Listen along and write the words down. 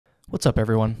What's up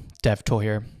everyone, DevTool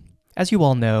here. As you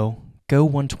all know, Go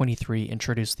 123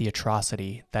 introduced the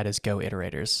atrocity that is Go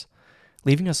iterators,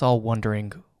 leaving us all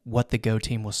wondering what the Go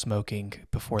team was smoking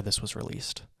before this was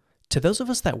released. To those of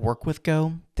us that work with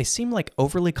Go, they seem like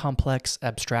overly complex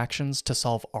abstractions to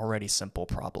solve already simple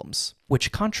problems,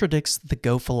 which contradicts the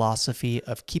Go philosophy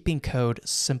of keeping code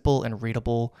simple and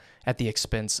readable at the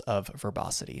expense of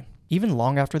verbosity. Even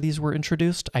long after these were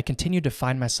introduced, I continued to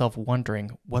find myself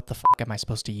wondering, what the fuck am I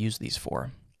supposed to use these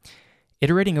for?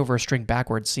 Iterating over a string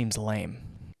backwards seems lame.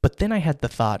 But then I had the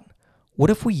thought, what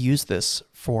if we use this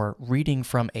for reading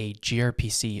from a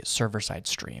gRPC server-side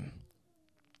stream?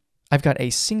 I've got a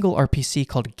single RPC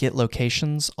called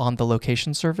getLocations on the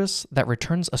location service that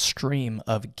returns a stream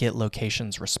of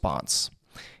getLocations response.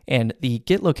 And the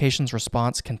getLocations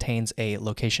response contains a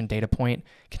location data point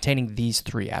containing these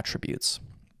three attributes.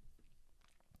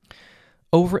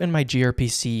 Over in my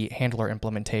gRPC handler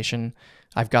implementation,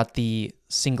 I've got the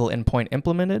single endpoint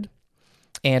implemented,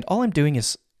 and all I'm doing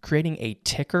is creating a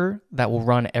ticker that will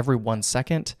run every 1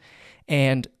 second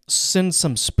and send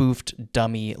some spoofed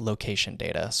dummy location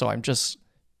data. So I'm just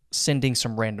sending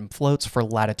some random floats for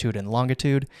latitude and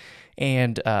longitude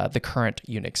and the current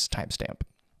Unix timestamp.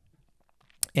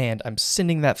 And I'm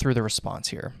sending that through the response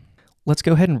here. Let's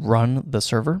go ahead and run the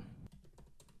server.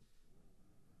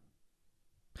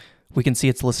 We can see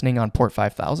it's listening on port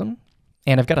 5000.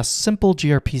 And I've got a simple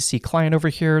gRPC client over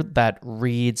here that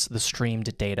reads the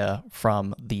streamed data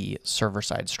from the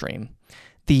server-side stream.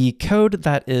 The code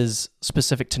that is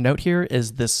specific to note here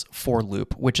is this for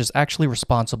loop, which is actually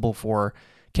responsible for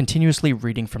continuously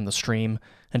reading from the stream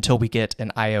until we get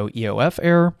an IO/EOF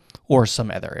error or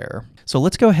some other error. So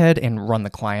let's go ahead and run the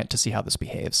client to see how this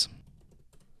behaves.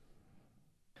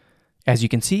 As you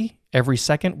can see, every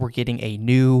second we're getting a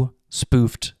new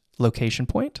spoofed location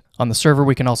point. On the server,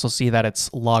 we can also see that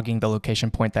it's logging the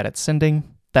location point that it's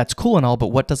sending. That's cool and all, but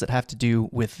what does it have to do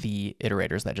with the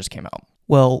iterators that just came out?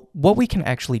 Well, what we can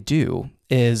actually do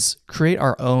is create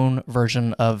our own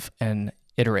version of an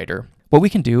iterator. What we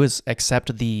can do is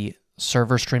accept the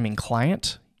server streaming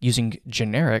client using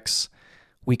generics.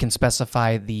 We can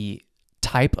specify the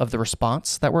type of the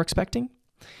response that we're expecting.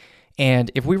 And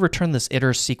if we return this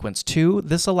iter sequence 2,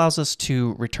 this allows us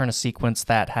to return a sequence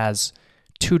that has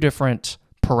two different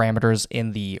parameters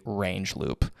in the range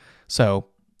loop. So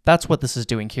that's what this is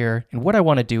doing here. And what I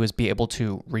want to do is be able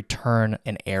to return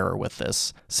an error with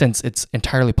this, since it's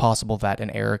entirely possible that an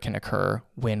error can occur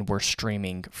when we're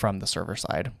streaming from the server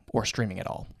side or streaming at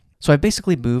all. So I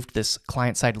basically moved this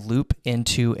client-side loop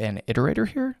into an iterator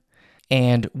here.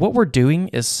 And what we're doing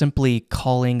is simply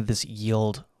calling this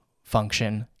yield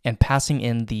function and passing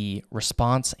in the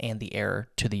response and the error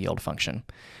to the yield function.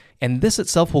 And this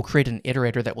itself will create an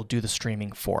iterator that will do the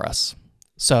streaming for us.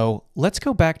 So let's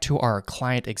go back to our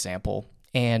client example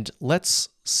and let's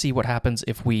see what happens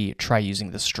if we try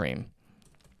using this stream.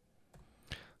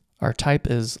 Our type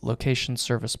is location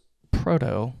service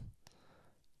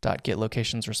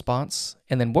proto.getLocations response.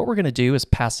 And then what we're going to do is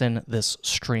pass in this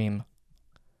stream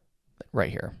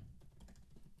right here.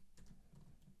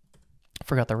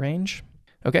 Forgot the range.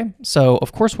 Okay, so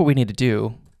of course what we need to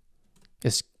do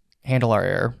is handle our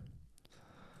error.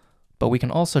 But we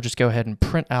can also just go ahead and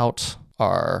print out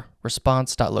our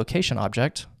response.location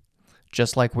object,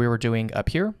 just like we were doing up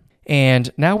here.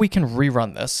 And now we can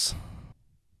rerun this.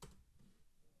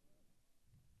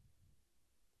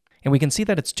 And we can see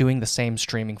that it's doing the same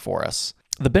streaming for us.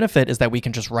 The benefit is that we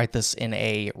can just write this in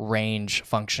a range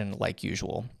function like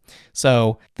usual.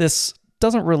 So this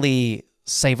doesn't really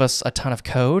save us a ton of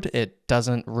code. It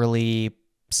doesn't really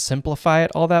simplify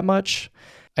it all that much.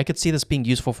 I could see this being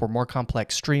useful for more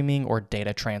complex streaming or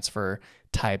data transfer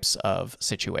types of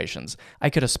situations. I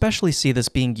could especially see this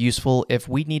being useful if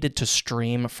we needed to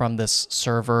stream from this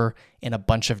server in a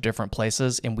bunch of different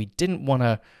places and we didn't want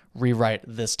to rewrite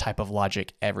this type of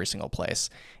logic every single place.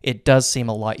 It does seem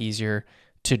a lot easier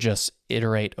to just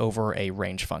iterate over a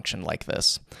range function like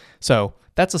this. So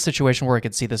that's a situation where I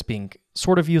could see this being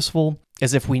sort of useful,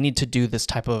 as if we need to do this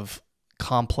type of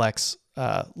complex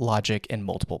logic in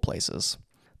multiple places.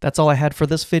 That's all I had for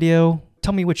this video.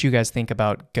 Tell me what you guys think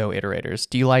about Go iterators.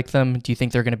 Do you like them? Do you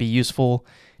think they're going to be useful?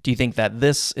 Do you think that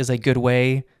this is a good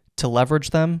way to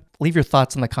leverage them? Leave your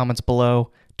thoughts in the comments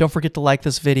below. Don't forget to like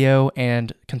this video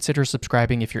and consider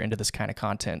subscribing if you're into this kind of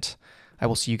content. I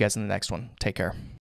will see you guys in the next one. Take care.